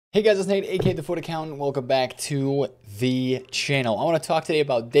Hey guys, it's Nate, aka The FUT Accountant. Welcome back to the channel. I want to talk today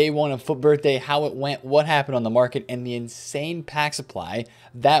about day one of FUT Birthday, how it went, what happened on the market, and the insane pack supply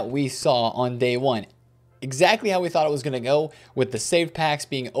that we saw on day one. Exactly how we thought it was going to go, with the saved packs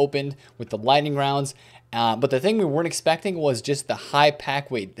being opened, with the lightning rounds. But the thing we weren't expecting was just the high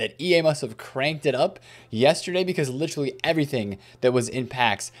pack weight that EA must have cranked it up yesterday, because literally everything that was in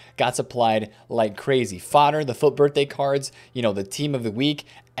packs got supplied like crazy. Fodder, the FUT Birthday cards, the team of the week,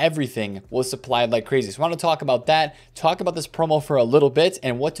 everything was supplied like crazy. So I want to talk about that, talk about this promo for a little bit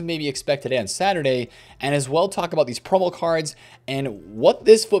and what to maybe expect today on Saturday, and as well talk about these promo cards and what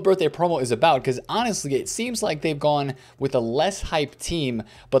this FUT Birthday promo is about, because honestly it seems like they've gone with a less hype team,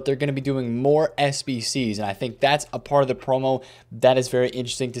 but they're going to be doing more SBCs, and I think that's a part of the promo that is very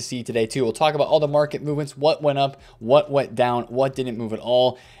interesting to see today too. We'll talk about all the market movements, what went up, what went down, what didn't move at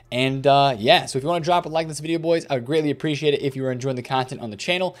all. And yeah, so if you want to drop a like on this video, boys, I would greatly appreciate it if you were enjoying the content on the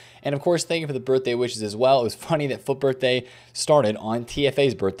channel. And of course, thank you for the birthday wishes as well. It was funny that FUT Birthday started on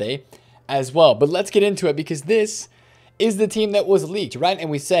TFA's birthday as well. But let's get into it, because this is the team that was leaked, right? And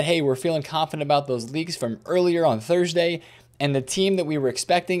we said, hey, we're feeling confident about those leaks from earlier on Thursday. And the team that we were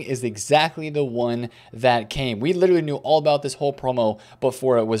expecting is exactly the one that came. We literally knew all about this whole promo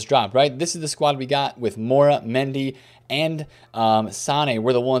before it was dropped, right? This is the squad we got with Mora, Mendy, and Sane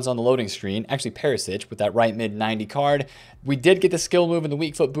were the ones on the loading screen. Actually, Perisic with that right mid 90 card. We did get the skill move and the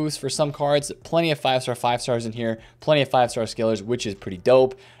weak foot boost for some cards. Plenty of 5 stars in here. Plenty of 5-star skillers, which is pretty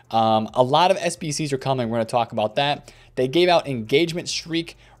dope. A lot of SBCs are coming. We're going to talk about that. They gave out engagement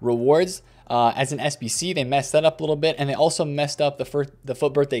streak rewards. As an SBC, they messed that up a little bit, and they also messed up the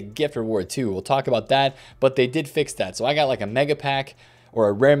FUT Birthday gift reward too. We'll talk about that, but they did fix that. So I got like a mega pack or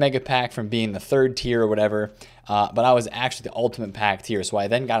a rare mega pack from being the 3rd tier or whatever, but I was actually the ultimate pack tier, so I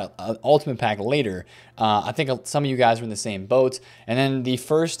then got an ultimate pack later. I think some of you guys were in the same boat, and then the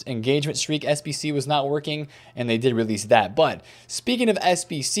first engagement streak SBC was not working, and they did release that. But speaking of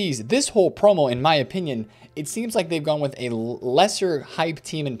SBCs, this whole promo, in my opinion, it seems like they've gone with a lesser hype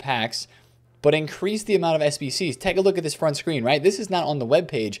team in packs, but increase the amount of SBCs. Take a look at this front screen, right? This is not on the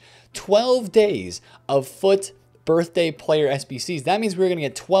webpage. 12 days of FUT Birthday player SBCs. That means we're going to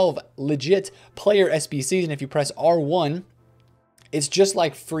get 12 legit player SBCs, and if you press R1, it's just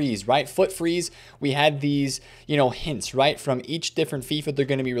like Freeze, right? FUT Freeze, we had these, hints, right? From each different FIFA, they're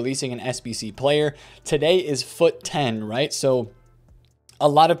going to be releasing an SBC player. Today is FUT 10, right? So a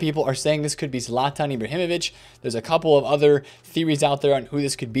lot of people are saying this could be Zlatan Ibrahimovic. There's a couple of other theories out there on who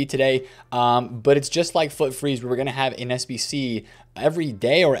this could be today, but it's just like FUT Freeze, where we're going to have an SBC every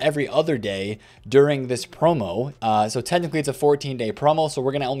day or every other day during this promo. So technically it's a 14-day promo, so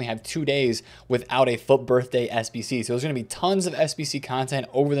we're going to only have 2 days without a FUT Birthday SBC. So there's going to be tons of SBC content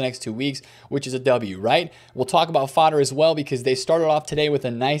over the next 2 weeks, which is a W, right? We'll talk about Fodder as well, because they started off today with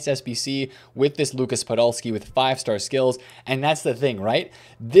a nice SBC with this Lucas Podolski with 5-star skills, and that's the thing, right?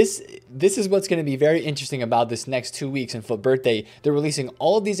 This is what's going to be very interesting about this next 2 weeks in FUT Birthday. They're releasing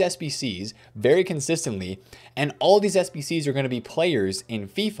all of these SBCs very consistently, and all of these SBCs are going to be players in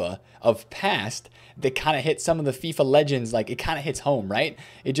FIFA of past that kind of hit some of the FIFA legends. Like, it kind of hits home, right?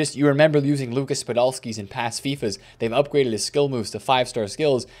 It just, you remember using Lucas Podolski's in past FIFAs. They've upgraded his skill moves to 5-star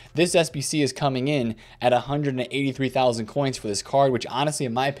skills. This SBC is coming in at 183,000 coins for this card, which honestly,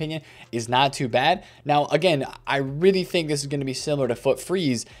 in my opinion, is not too bad. Now, again, I really think this is going to be similar to FUT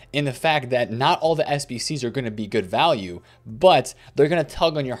Freeze in the fact that not all the SBCs are going to be good value, but they're going to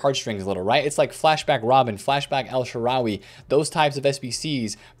tug on your heartstrings a little, right? It's like Flashback Robin, Flashback El Shaarawy, those types of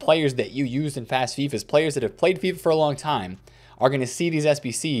SBCs, players that you used in past FIFAs, players that have played FIFA for a long time, are going to see these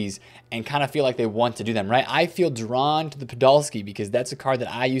SBCs and kind of feel like they want to do them, right? I feel drawn to the Podolski because that's a card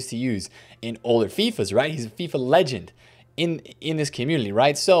that I used to use in older FIFAs, right? He's a FIFA legend in this community,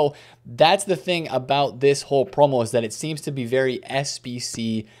 right? So that's the thing about this whole promo, is that it seems to be very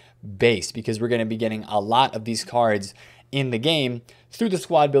SBC based, because we're going to be getting a lot of these cards in the game through the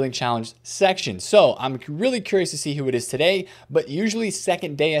squad building challenge section. So I'm really curious to see who it is today, but usually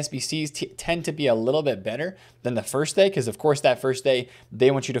second day SBCs tend to be a little bit better than the first day, because of course that first day they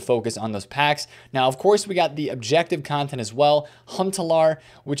want you to focus on those packs. Now, of course, we got the objective content as well. Huntelaar,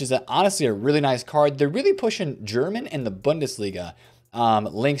 which is honestly a really nice card. They're really pushing German and the Bundesliga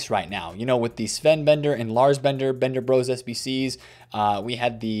links right now, with the Sven Bender and Lars Bender, Bender Bros SBCs.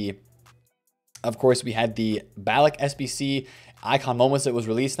 Of course, we had the Ballack SBC Icon Moments that was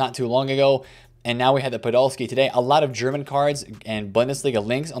released not too long ago. And now we had the Podolski today. A lot of German cards and Bundesliga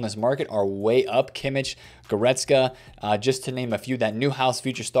links on this market are way up. Kimmich, Goretzka, just to name a few. That Neuhaus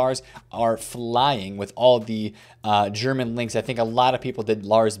Future Stars are flying with all the German links. I think a lot of people did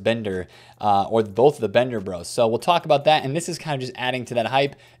Lars Bender or both of the Bender bros. So we'll talk about that. And this is kind of just adding to that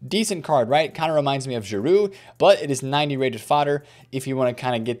hype. Decent card, right? Kind of reminds me of Giroud, but it is 90 rated fodder if you want to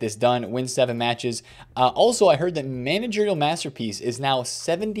kind of get this done, win 7 matches. Also, I heard that Managerial Masterpiece is now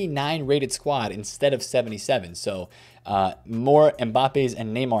 79 rated squad instead of 77. So more Mbappe's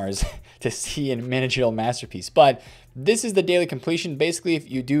and Neymar's to see in Managerial Masterpiece. But this is the daily completion. Basically, if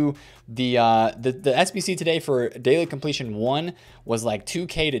you do the SBC today for daily completion 1 was like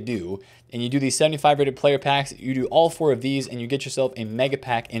 2K to do, and you do these 75 rated player packs, you do all 4 of these, and you get yourself a mega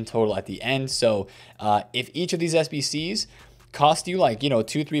pack in total at the end. So if each of these SBCs cost you like,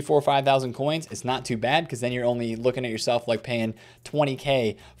 2, 3, 4, 5,000 coins, it's not too bad, because then you're only looking at yourself like paying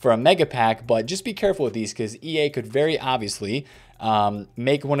 20K for a mega pack. But just be careful with these, because EA could very obviously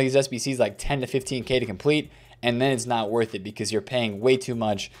make one of these SBCs like 10 to 15K to complete, and then it's not worth it because you're paying way too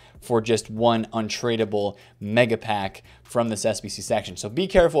much for just one untradeable mega pack from this SBC section. So be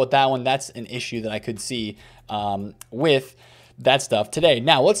careful with that one. That's an issue that I could see with that stuff today.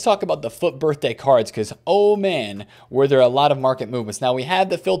 Now let's talk about the FUT Birthday cards, because oh man, were there a lot of market movements. Now we had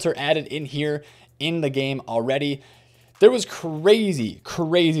the filter added in here in the game already. There was crazy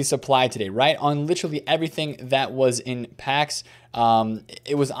supply today, right? On literally everything that was in packs.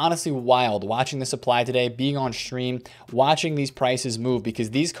 It was honestly wild watching the supply today, being on stream, watching these prices move,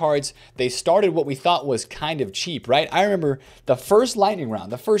 because these cards, they started what we thought was kind of cheap, right? I remember the first lightning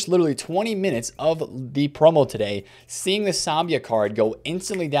round, the first literally 20 minutes of the promo today, seeing the Sambia card go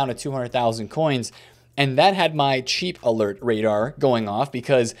instantly down to 200,000 coins. And that had my cheap alert radar going off,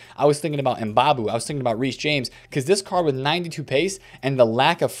 because I was thinking about Mbabu. I was thinking about Reece James, because this card with 92 pace and the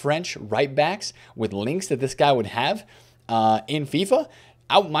lack of French right backs with links that this guy would have in FIFA,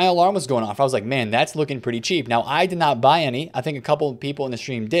 my alarm was going off. I was like, man, that's looking pretty cheap. Now, I did not buy any. I think a couple of people in the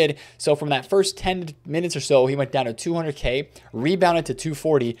stream did. So from that first 10 minutes or so, he went down to 200K, rebounded to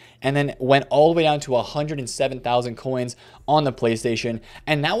 240, and then went all the way down to 107,000 coins on the PlayStation.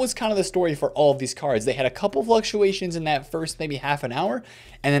 And that was kind of the story for all of these cards. They had a couple fluctuations in that first maybe half an hour,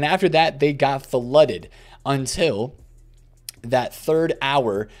 and then after that, they got flooded until that third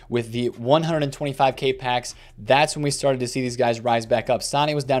hour with the 125K packs. That's when we started to see these guys rise back up.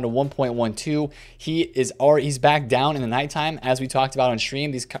 Sane was down to 1.12. He's back down in the nighttime. As we talked about on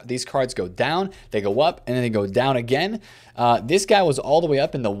stream, these cards go down, they go up, and then they go down again. This guy was all the way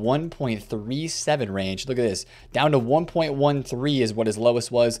up in the 1.37 range. Look at this. Down to 1.13 is what his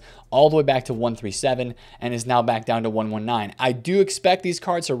lowest was, all the way back to 137, and is now back down to 119. I do expect these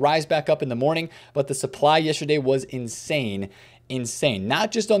cards to rise back up in the morning, but the supply yesterday was insane.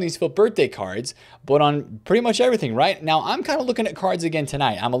 Not just on these FUT Birthday cards, but on pretty much everything, right? Now, I'm kind of looking at cards again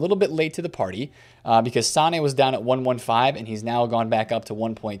tonight. I'm a little bit late to the party because Sane was down at 115 and he's now gone back up to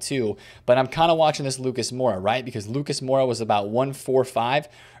 1.2. But I'm kind of watching this Lucas Moura, right? Because Lucas Moura was about 145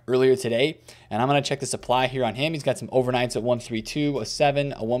 earlier today. And I'm going to check the supply here on him. He's got some overnights at 132, a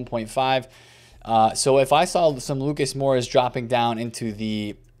 7, a 1.5. So if I saw some Lucas Mouras dropping down into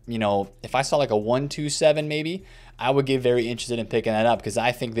the, if I saw like a 127 maybe, I would get very interested in picking that up, because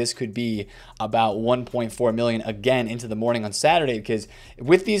I think this could be about 1.4 million again into the morning on Saturday, because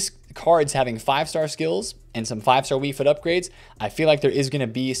with these cards having 5-star skills and some 5-star Wii Fit upgrades, I feel like there is going to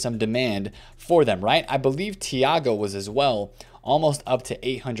be some demand for them, right? I believe Thiago was as well almost up to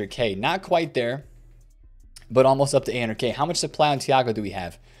 800K. Not quite there, but almost up to 800K. How much supply on Thiago do we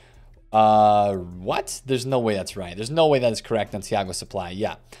have? What? There's no way that's right. There's no way that is correct on Thiago's supply.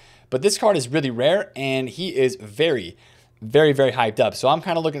 Yeah. But this card is really rare, and he is very, very, very hyped up. So I'm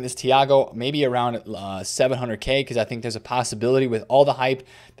kind of looking at this Thiago maybe around 700K, because I think there's a possibility with all the hype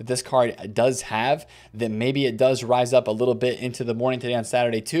that this card does have that maybe it does rise up a little bit into the morning today on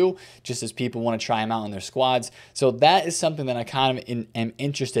Saturday too, just as people want to try him out in their squads. So that is something that I kind of am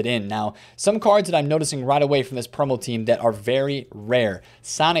interested in. Now, some cards that I'm noticing right away from this promo team that are very rare.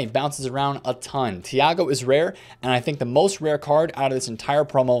 Sane bounces around a ton. Thiago is rare, and I think the most rare card out of this entire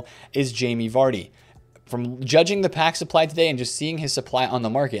promo is Jamie Vardy. From judging the pack supply today and just seeing his supply on the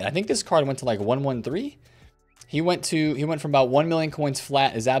market, I think this card went to like 113. He went from about 1 million coins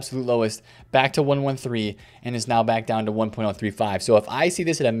flat, his absolute lowest, back to 113, and is now back down to 1.035. So if I see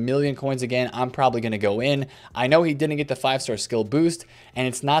this at 1 million coins again, I'm probably going to go in. I know he didn't get the 5-star skill boost, and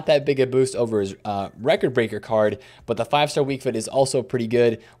it's not that big a boost over his record breaker card, but the 5-star weak foot is also pretty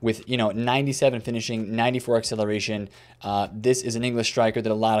good with 97 finishing, 94 acceleration. This is an English striker that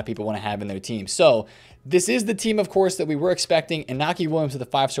a lot of people want to have in their team. So This is the team, of course, that we were expecting. Inaki Williams with a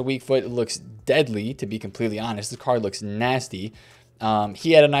 5-star weak foot. It looks deadly, to be completely honest. This card looks nasty.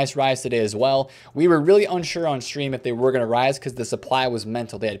 He had a nice rise today as well. We were really unsure on stream if they were going to rise because the supply was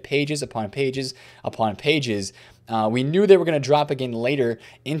mental. They had pages upon pages upon pages. We knew they were going to drop again later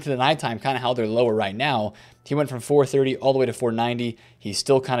into the nighttime, kind of how they're lower right now. He went from 430 all the way to 490. He's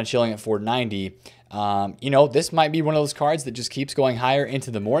still kind of chilling at 490. You know, this might be one of those cards that just keeps going higher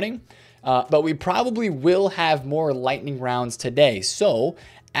into the morning. But we probably will have more lightning rounds today. So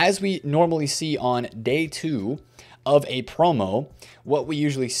as we normally see on day 2 of a promo, what we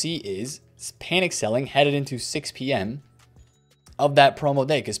usually see is panic selling headed into 6 p.m. of that promo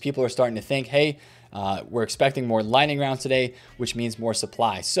day, because people are starting to think, hey, we're expecting more lightning rounds today, which means more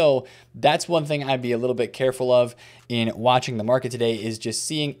supply. So that's one thing I'd be a little bit careful of in watching the market today, is just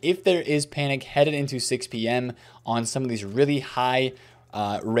seeing if there is panic headed into 6 p.m. on some of these really high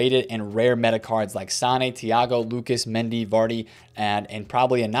rated and rare meta cards like Sane, Thiago, Lucas, Mendy, Vardy, and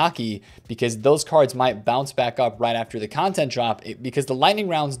probably Inaki, because those cards might bounce back up right after the content drop, because the lightning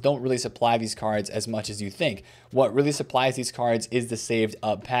rounds don't really supply these cards as much as you think. What really supplies these cards is the saved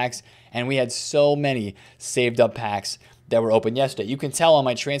up packs, and we had so many saved up packs that were open yesterday. You can tell on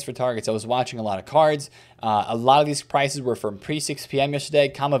my transfer targets, I was watching a lot of cards. A lot of these prices were from pre-6 p.m. yesterday.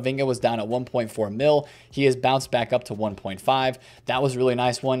 Kamavinga was down at 1.4 mil. He has bounced back up to 1.5. That was a really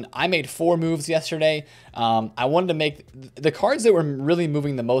nice one. I made 4 moves yesterday. I wanted to make the cards that were really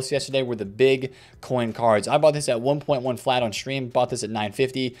moving the most yesterday were the big coin cards. I bought this at 1.1 flat on stream, bought this at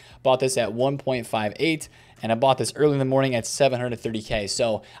 950, bought this at 1.58. And I bought this early in the morning at 730K.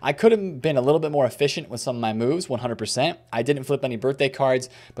 So I could have been a little bit more efficient with some of my moves, 100%. I didn't flip any birthday cards,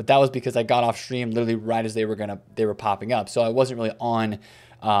 but that was because I got off stream literally right as they were popping up. So I wasn't really on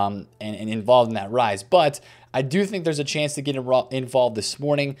and involved in that rise. But I do think there's a chance to get involved this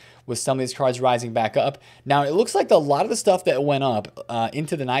morning with some of these cards rising back up. Now, it looks like a lot of the stuff that went up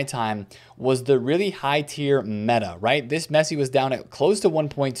into the nighttime was the really high tier meta, right? This Messi was down at close to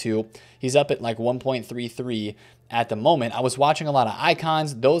 1.2. He's up at like 1.33 at the moment. I was watching a lot of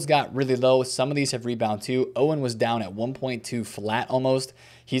icons. Those got really low. Some of these have rebounded too. Owen was down at 1.2 flat almost.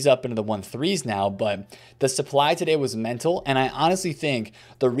 He's up into the 1.3s now, but the supply today was mental. And I honestly think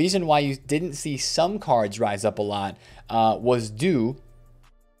the reason why you didn't see some cards rise up a lot was due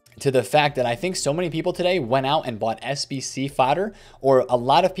to the fact that I think so many people today went out and bought SBC fodder, or a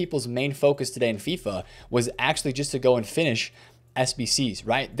lot of people's main focus today in FIFA was actually just to go and finish SBCs,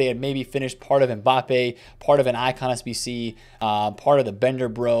 right? They had maybe finished part of Mbappe, part of an Icon SBC, part of the Bender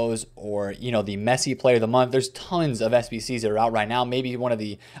Bros, or, you know, the Messi Player of the Month. There's tons of SBCs that are out right now, maybe one of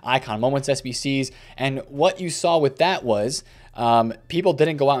the Icon Moments SBCs. And what you saw with that was people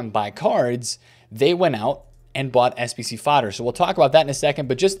didn't go out and buy cards. They went out and bought SBC fodder. So we'll talk about that in a second.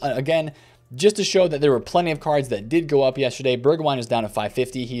 But just, again, just to show that there were plenty of cards that did go up yesterday. Bergwijn is down at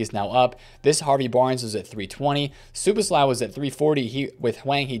 550. He is now up. This Harvey Barnes was at 320. Superslau was at 340. With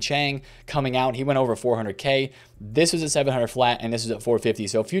Huang He-Chang coming out, he went over 400K. This was at 700 flat, and this was at 450.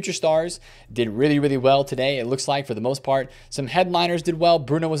 So Future Stars did really, really well today, it looks like, for the most part. Some headliners did well.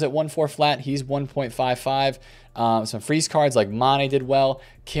 Bruno was at 1.4 flat. He's 1.55. Some freeze cards like Mane did well.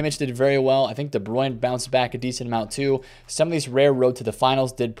 Kimmich did very well. I think De Bruyne bounced back a decent amount too. Some of these rare road to the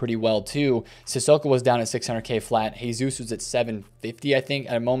finals did pretty well too. Sissoko was down at 600K flat. Jesus was at 750, I think,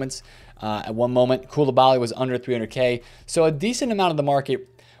 at moments. At one moment, Koulibaly was under 300K. So a decent amount of the market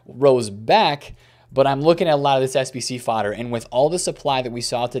rose back. But I'm looking at a lot of this SBC fodder, and with all the supply that we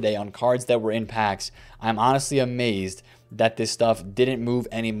saw today on cards that were in packs, I'm honestly amazed that this stuff didn't move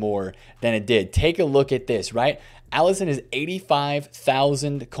any more than it did. Take a look at this, right? Allison is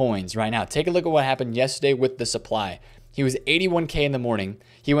 85,000 coins right now. Take a look at what happened yesterday with the supply. He was 81K in the morning.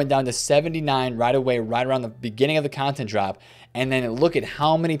 He went down to 79 right away, right around the beginning of the content drop. And then look at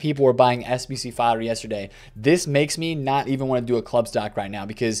how many people were buying SBC fodder yesterday. This makes me not even want to do a club stock right now,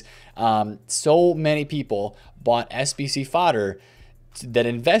 because so many people bought SBC fodder that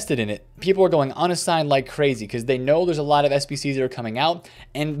invested in it. People are going unassigned like crazy because they know there's a lot of SBCs that are coming out,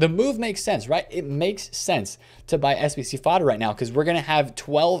 and the move makes sense, right? It makes sense to buy SBC fodder right now because we're going to have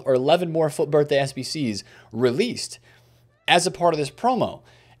 12 or 11 more FUT Birthday SBCs released as a part of this promo.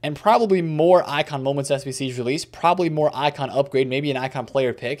 And probably more Icon Moments SBCs released, probably more Icon Upgrade, maybe an Icon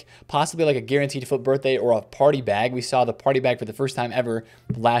Player pick, possibly like a guaranteed FUT Birthday or a party bag. We saw the party bag for the first time ever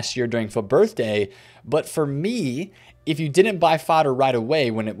last year during FUT Birthday. But for me, if you didn't buy fodder right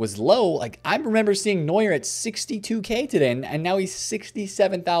away when it was low, like I remember seeing Neuer at 62K today, and now he's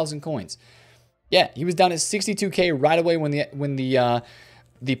 67,000 coins. Yeah, he was down at 62K right away when the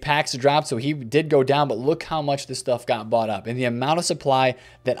the packs dropped, so he did go down, but look how much this stuff got bought up. And the amount of supply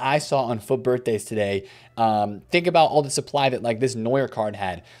that I saw on FUT Birthdays today, think about all the supply that like this Neuer card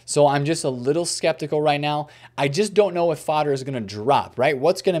had. So I'm just a little skeptical right now. I just don't know if fodder is going to drop, right?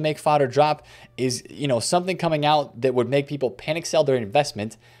 What's going to make fodder drop is, you know, something coming out that would make people panic sell their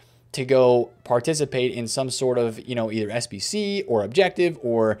investment to go participate in some sort of, you know, either SBC or objective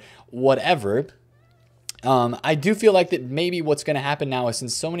or whatever. I do feel like that maybe what's going to happen now is,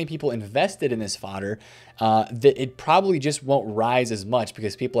 since so many people invested in this fodder, that it probably just won't rise as much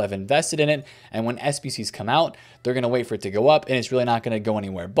because people have invested in it. And when SBCs come out, they're going to wait for it to go up, and it's really not going to go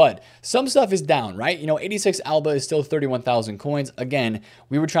anywhere. But some stuff is down, right? You know, 86 Alba is still 31,000 coins. Again,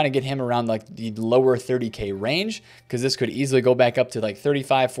 we were trying to get him around like the lower 30K range, because this could easily go back up to like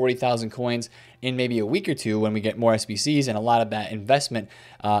 35, 40,000 coins in maybe a week or two when we get more SBCs and a lot of that investment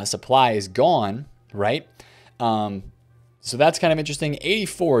supply is gone. Right? So that's kind of interesting.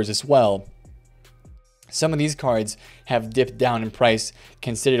 84s as well. Some of these cards have dipped down in price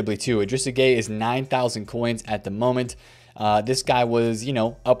considerably too. Idrissa Gueye is 9,000 coins at the moment. This guy was, you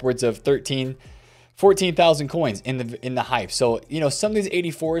know, upwards of 14,000 coins in the hype. So, you know, some of these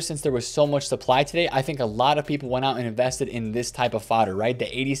 84s, since there was so much supply today, I think a lot of people went out and invested in this type of fodder, right? The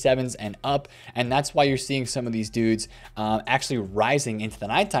 87s and up. And that's why you're seeing some of these dudes actually rising into the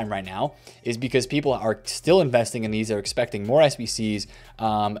nighttime right now, is because people are still investing in these. They're expecting more SBCs.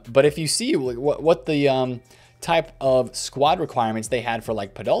 But if you see what the type of squad requirements they had for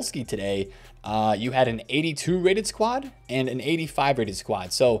like Podolski today, you had an 82 rated squad and an 85 rated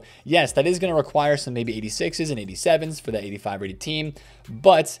squad. So yes, that is going to require some maybe 86s and 87s for the 85 rated team.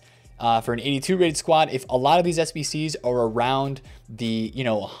 But for an 82 rated squad, if a lot of these SBCs are around the, you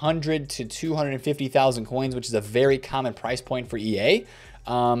know, 100 to 250,000 coins, which is a very common price point for EA,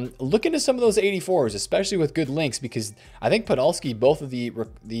 look into some of those 84s, especially with good links, because I think Podolski, both of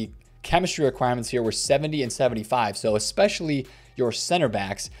the chemistry requirements here were 70 and 75. So especially your center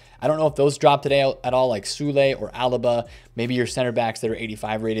backs, I don't know if those dropped today at all, like Sule or Alaba, maybe your center backs that are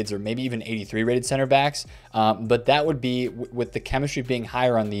 85 rated or maybe even 83 rated center backs. But that would be with the chemistry being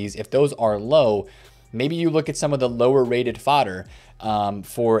higher on these. If those are low, maybe you look at some of the lower rated fodder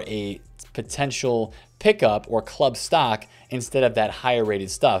for a potential pickup or club stock instead of that higher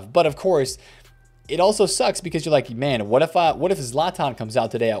rated stuff. But of course, it also sucks because you're like, man, what if Zlatan comes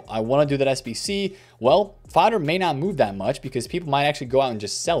out today? I want to do that SBC. Well, fodder may not move that much because people might actually go out and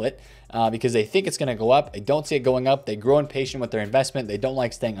just sell it because they think it's going to go up. They don't see it going up. They grow impatient with their investment. They don't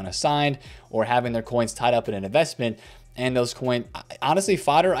like staying unassigned or having their coins tied up in an investment. And those coins, honestly,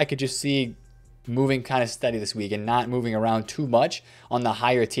 fodder, I could just see moving kind of steady this week and not moving around too much on the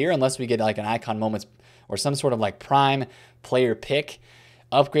higher tier unless we get like an icon moments or some sort of like prime player pick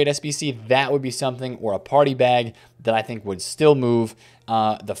upgrade SBC. That would be something, or a party bag that I think would still move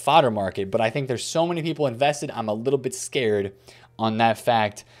the fodder market. But I think there's so many people invested, I'm a little bit scared on that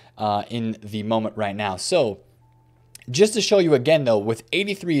fact in the moment right now. So just to show you again though, with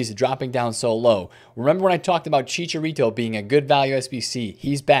 83s dropping down so low, remember when I talked about Chicharito being a good value SBC?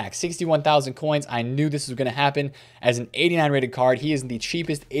 He's back, 61,000 coins. I knew this was going to happen as an 89 rated card. He is the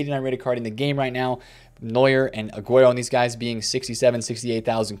cheapest 89 rated card in the game right now. Neuer and Aguero and these guys being 67,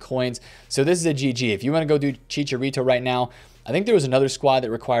 68,000 coins. So this is a GG. If you want to go do Chicharito right now, I think there was another squad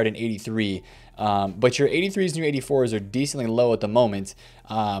that required an 83. But your 83s and your 84s are decently low at the moment.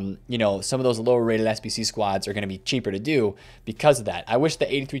 You know, some of those lower rated SBC squads are going to be cheaper to do because of that. I wish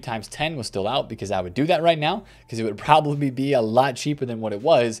the 83 times 10 was still out because I would do that right now because it would probably be a lot cheaper than what it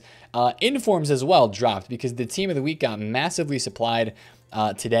was. Informs as well dropped because the team of the week got massively supplied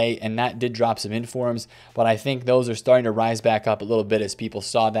today, and that did drop some informs, but I think those are starting to rise back up a little bit as people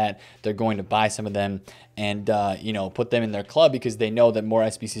saw that they're going to buy some of them and you know, put them in their club because they know that more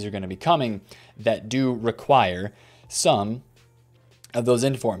SBCs are going to be coming that do require some of those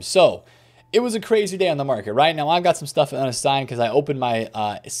informs. So it was a crazy day on the market. Right now, I've got some stuff unassigned because I opened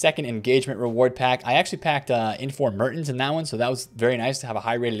my second engagement reward pack. I actually packed Inform Mertens in that one, so that was very nice to have a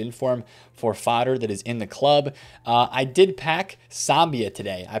high-rated Inform for fodder that is in the club. I did pack Sambia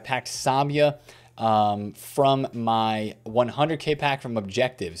today. I packed Sambia from my 100K pack from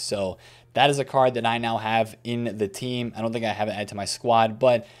Objectives. So that is a card that I now have in the team. I don't think I have it added to my squad,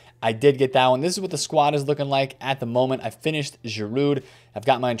 but I did get that one. This is what the squad is looking like at the moment. I finished Giroud. I've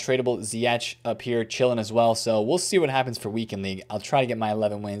got my untradeable Ziyech up here chilling as well. So we'll see what happens for Weekend League. I'll try to get my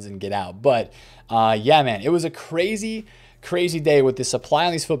 11 wins and get out. But yeah, man, it was a crazy day with the supply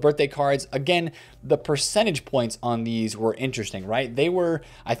on these FUT Birthday cards. Again, the percentage points on these were interesting, right? They were,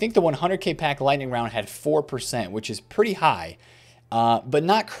 I think the 100K pack lightning round had 4%, which is pretty high, but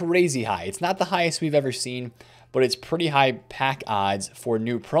not crazy high. It's not the highest we've ever seen. but it's pretty high pack odds for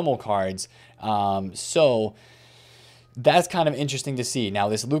new promo cards. So that's kind of interesting to see. Now,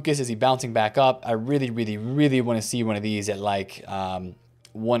 this Lucas, is he bouncing back up? I really, really, really want to see one of these at like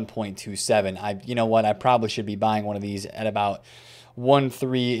 1.27. You know what? I probably should be buying one of these at about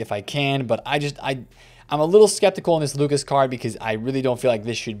 1.3 if I can, but I'm a little skeptical on this Lucas card because I really don't feel like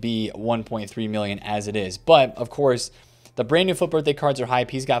this should be 1.3 million as it is. But of course, the brand new FUT Birthday cards are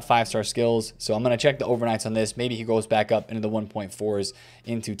hype. He's got 5-star skills, so I'm going to check the overnights on this. Maybe he goes back up into the 1.4s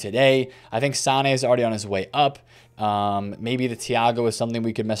into today. I think Sane is already on his way up. Maybe the Thiago is something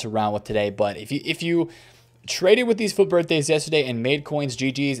we could mess around with today. But if you traded with these FUT Birthdays yesterday and made coins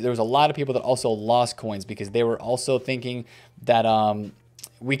GG's, there was a lot of people that also lost coins because they were also thinking that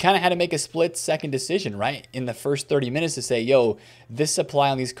we kind of had to make a split-second decision, right, in the first 30 minutes to say, yo, this supply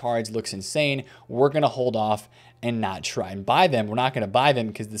on these cards looks insane. We're going to hold off and not try and buy them. We're not going to buy them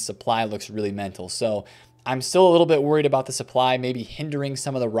because the supply looks really mental. So I'm still a little bit worried about the supply maybe hindering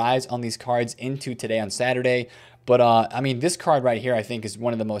some of the rise on these cards into today on Saturday. But, I mean, this card right here, I think, is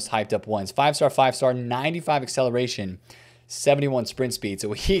one of the most hyped up ones. 5-star, 95 acceleration, 71 sprint speed.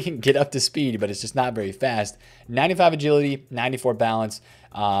 So he can get up to speed, but it's just not very fast. 95 agility, 94 balance,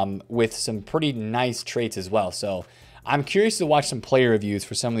 with some pretty nice traits as well. So I'm curious to watch some player reviews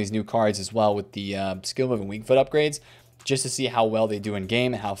for some of these new cards as well with the skill move and weak foot upgrades, just to see how well they do in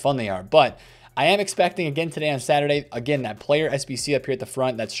game and how fun they are. But I am expecting again today on Saturday, again, that player SBC up here at the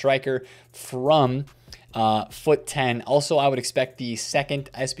front, that striker from FUT 10. Also, I would expect the second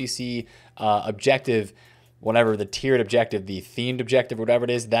SBC objective, whatever the tiered objective, the themed objective, whatever it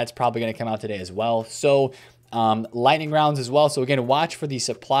is, that's probably going to come out today as well. So lightning rounds as well. So again, watch for the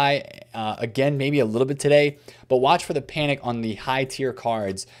supply again, maybe a little bit today, but watch for the panic on the high tier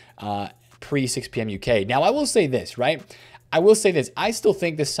cards pre 6 p.m. UK. Now, I will say this, right? I will say this. I still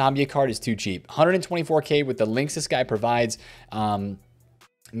think this Sambia card is too cheap. 124K with the links this guy provides.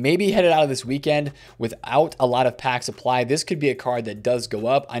 Maybe headed out of this weekend without a lot of pack supply. This could be a card that does go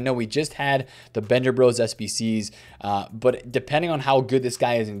up. I know we just had the Bender Bros SBCs, but depending on how good this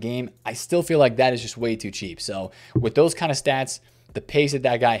guy is in game, I still feel like that is just way too cheap. So with those kind of stats, the pace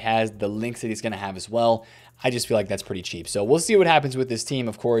that guy has, the links that he's going to have as well, I just feel like that's pretty cheap. So we'll see what happens with this team,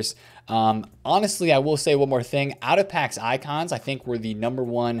 of course. Honestly, I will say one more thing. Out of packs icons, I think we're the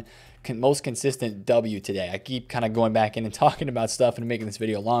 #1 most consistent W today. I keep kind of going back in and talking about stuff and making this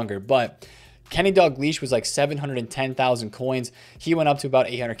video longer, but Kenny Dalglish was like 710,000 coins. He went up to about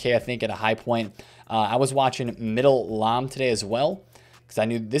 800K, I think, at a high point. I was watching Middle Lam today as well, because I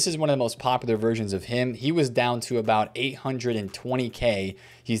knew this is one of the most popular versions of him. He was down to about 820K.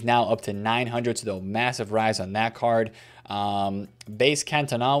 He's now up to 900, so a massive rise on that card. Base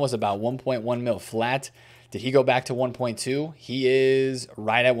Cantona was about 1.1 mil flat. Did he go back to 1.2? He is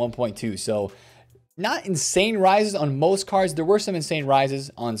right at 1.2. So not insane rises on most cards. There were some insane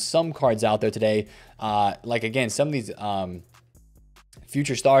rises on some cards out there today. Like, again, some of these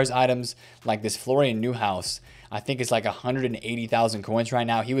Future Stars items, like this Florian Neuhaus, I think it's like 180,000 coins right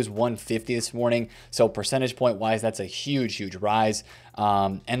now. He was 150 this morning. So percentage point wise, that's a huge, huge rise.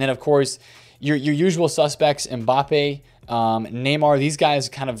 And then, of course, your usual suspects, Mbappe, Neymar, these guys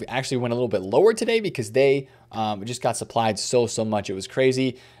kind of actually went a little bit lower today because they just got supplied so much. It was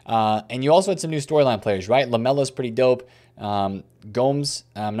crazy. And you also had some new storyline players, right? Lamella's pretty dope. Gomes,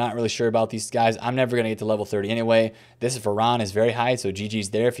 I'm not really sure about these guys. I'm never going to get to level 30 anyway. This Varane is very high, so GG's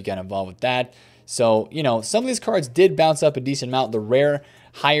there if you got involved with that. So, you know, some of these cards did bounce up a decent amount. The rare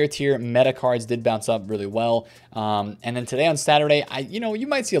higher tier meta cards did bounce up really well. And then today on Saturday, you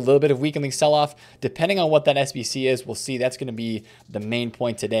might see a little bit of weekly sell-off. Depending on what that SBC is, we'll see. That's going to be the main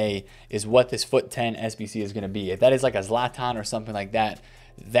point today, is what this FUT 10 SBC is going to be. If that is like a Zlatan or something like that,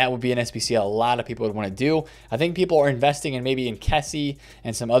 that would be an SBC a lot of people would want to do. I think people are investing in maybe in Kessie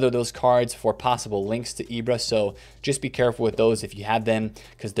and some other those cards for possible links to Ibra. So just be careful with those if you have them,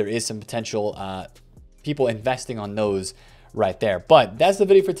 because there is some potential people investing on those right there. But that's the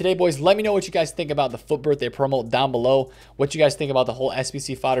video for today, boys. Let me know what you guys think about the FUT Birthday promo down below. What you guys think about the whole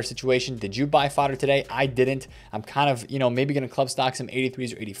SBC fodder situation. Did you buy fodder today? I didn't. I'm kind of, maybe going to club stock some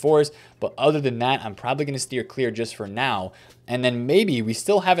 83s or 84s. But other than that, I'm probably going to steer clear just for now. And then maybe we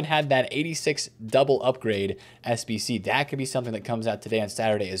still haven't had that 86 double upgrade SBC. That could be something that comes out today on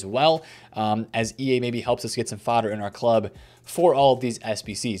Saturday as well, as EA maybe helps us get some fodder in our club for all of these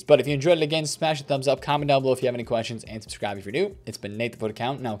SBCs. But if you enjoyed it, again, smash a thumbs up, comment down below if you have any questions, and subscribe if you're new. It's been Nate, the FUT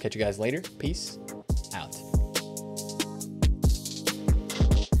Accountant, and I'll catch you guys later. Peace out.